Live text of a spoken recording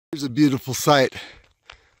Here's a beautiful sight,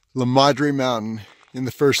 La Madre Mountain in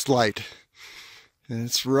the first light. And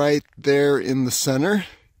it's right there in the center.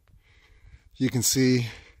 You can see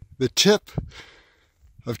the tip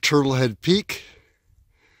of Turtlehead Peak.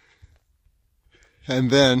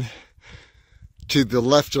 And then to the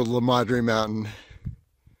left of La Madre Mountain,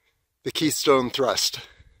 the Keystone Thrust.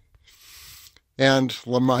 And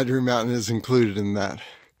La Madre Mountain is included in that.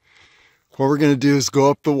 What we're going to do is go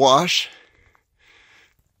up the wash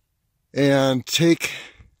and take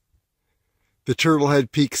the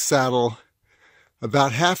Turtlehead Peak saddle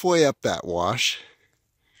about halfway up that wash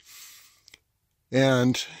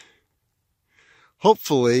and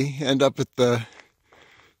hopefully end up at the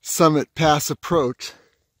Summit Pass approach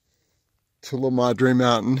to La Madre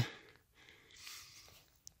Mountain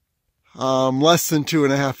less than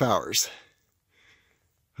 2.5 hours.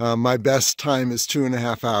 My best time is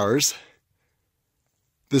 2.5 hours.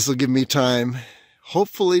 This will give me time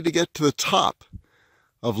hopefully to get to the top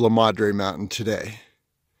of La Madre Mountain today.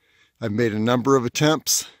 I've made a number of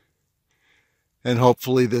attempts, and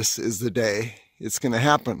hopefully this is the day it's going to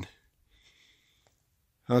happen.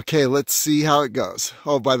 Okay, let's see how it goes.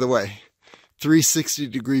 Oh, by the way,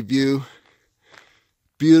 360-degree view,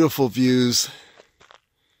 beautiful views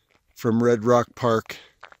from Red Rock Park.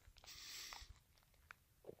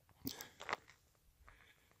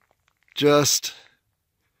 Just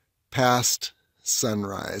past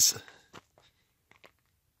sunrise.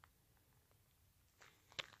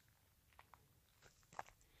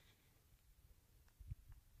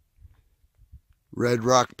 Red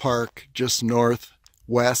Rock Park, just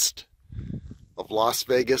northwest of Las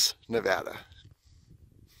Vegas, Nevada.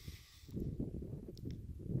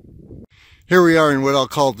 Here we are in what I'll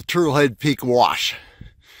call the Turtlehead Peak Wash.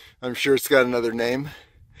 I'm sure it's got another name.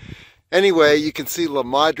 Anyway, you can see La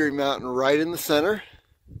Madre Mountain right in the center.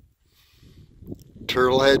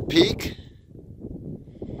 Turtlehead Peak.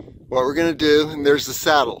 What we're going to do, and there's the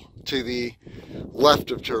saddle to the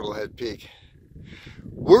left of Turtlehead Peak.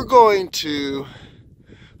 We're going to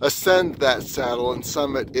ascend that saddle and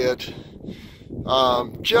summit it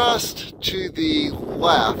just to the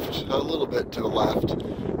left, a little bit to the left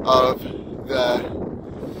of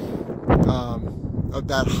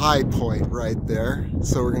that high point right there.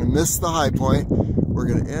 So we're going to miss the high point. We're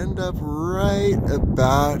going to end up right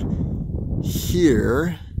about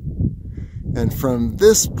here. And from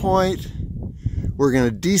this point, we're going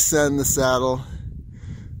to descend the saddle,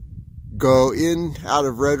 go in out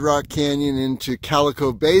of Red Rock Canyon into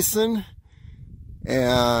Calico Basin,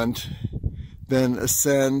 and then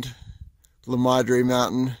ascend La Madre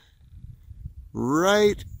Mountain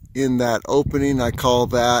right in that opening. I call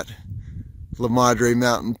that La Madre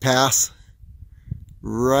Mountain Pass.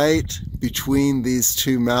 Right between these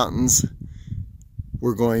two mountains,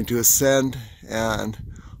 we're going to ascend, and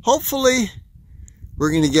hopefully we're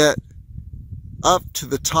going to get up to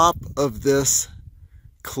the top of this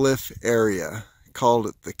cliff area. I called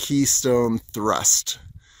it the Keystone Thrust.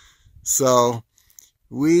 So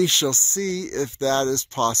we shall see if that is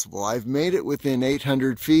possible. I've made it within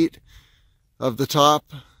 800 feet of the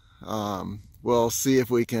top. We'll see if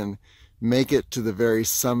we can make it to the very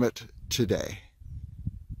summit today.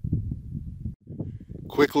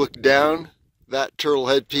 Quick look down that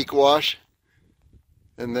Turtlehead Peak wash,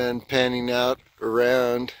 and then panning out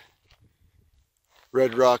around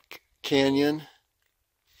Red Rock Canyon.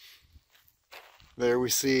 There we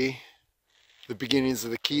see the beginnings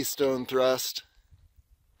of the Keystone Thrust,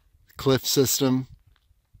 the cliff system,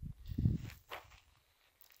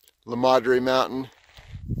 La Madre Mountain,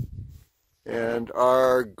 and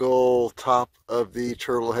our goal, top of the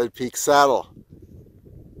Turtlehead Peak saddle.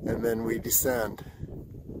 And then we descend.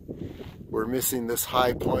 We're missing this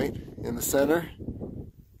high point in the center.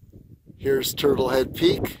 Here's Turtlehead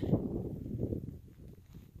Peak.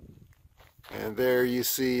 And there you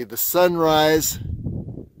see the sunrise.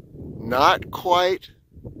 Not quite,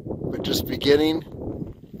 but just beginning.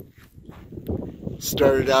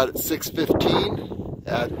 Started out at 6:15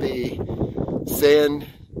 at the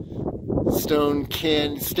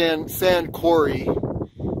sand quarry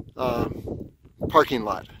parking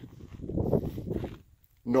lot.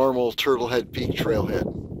 Normal Turtlehead Peak trailhead.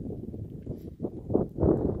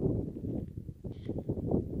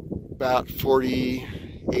 About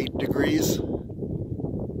 48 degrees.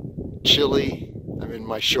 Chilly. I'm in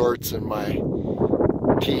my shorts and my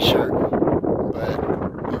t-shirt,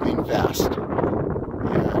 but moving fast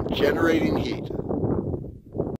and generating heat.